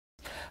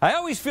I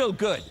always feel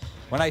good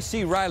when I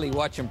see Riley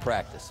watch him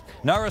practice.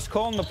 Norris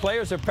Cole and the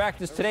players have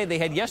practiced today. They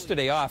had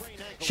yesterday off.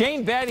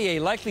 Shane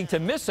Battier likely to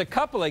miss a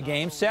couple of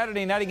games.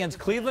 Saturday night against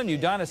Cleveland,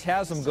 Udonis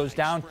Haslam goes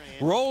down,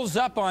 rolls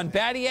up on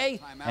Battier,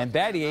 and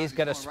Battier's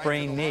got a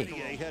sprained knee.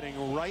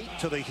 Heading right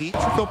to the Heat.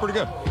 I feel pretty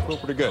good.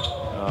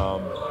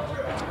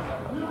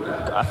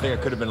 I think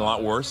it could have been a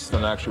lot worse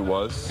than it actually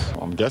was.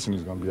 I'm guessing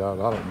he's going to be out.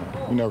 I don't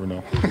know. You never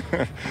know.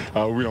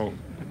 We don't.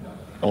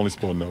 Only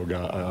supposed to know,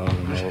 guy. I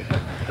don't know.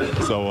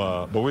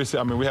 So, but we see.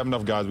 I mean, we have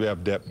enough guys. We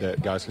have depth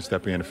that guys can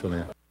step in and fill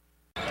in.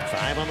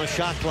 5 on the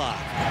shot clock.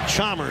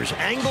 Chalmers,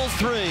 angle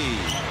 3.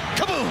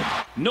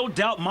 Kaboom! No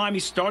doubt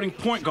Miami's starting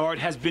point guard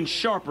has been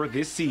sharper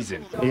this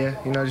season. Yeah,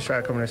 just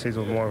try to come in this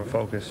season with more of a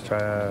focus, try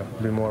to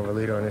be more of a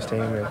leader on this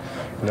team,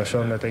 and show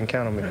them that they can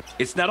count on me.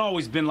 It's not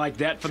always been like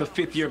that for the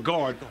fifth-year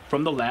guard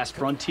from the last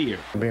frontier.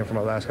 Being from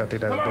Alaska, I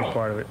think that's a big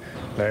part of it.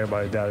 Not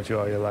everybody doubted you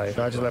all your life.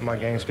 I just let my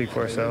game speak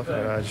for itself,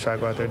 and I just try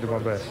to go out there and do my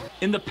best.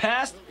 In the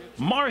past,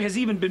 Mari has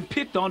even been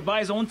picked on by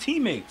his own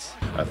teammates.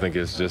 I think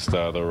it's just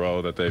the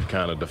role that they've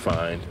kind of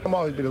defined. I'm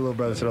always been a little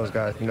brother to those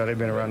guys. They've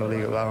been around the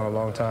league a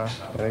long time,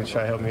 and they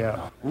try to help me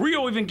out.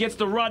 Rio even gets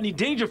the Rodney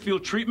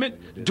Dangerfield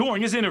treatment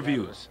during his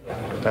interviews.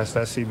 That's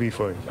CB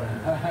for you.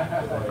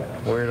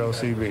 Weirdo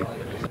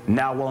CB.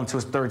 Now well into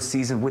his third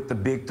season with the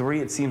Big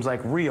Three, it seems like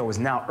Rio is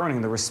now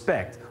earning the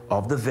respect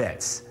of the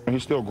vets. And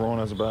he's still growing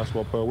as a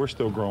basketball player. We're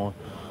still growing,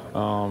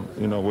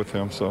 with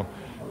him. So.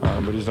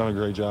 But he's done a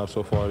great job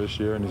so far this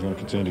year, and he's going to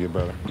continue to get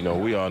better.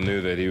 We all knew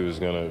that he was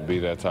going to be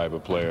that type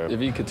of player. If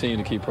he continue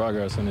to keep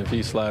progress, and if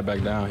he slide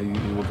back down,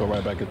 he will go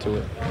right back into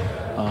it.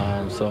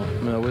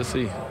 We'll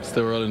see.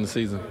 Still early in the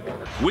season.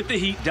 With the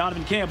Heat,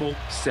 Donovan Campbell,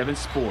 7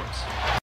 Sports.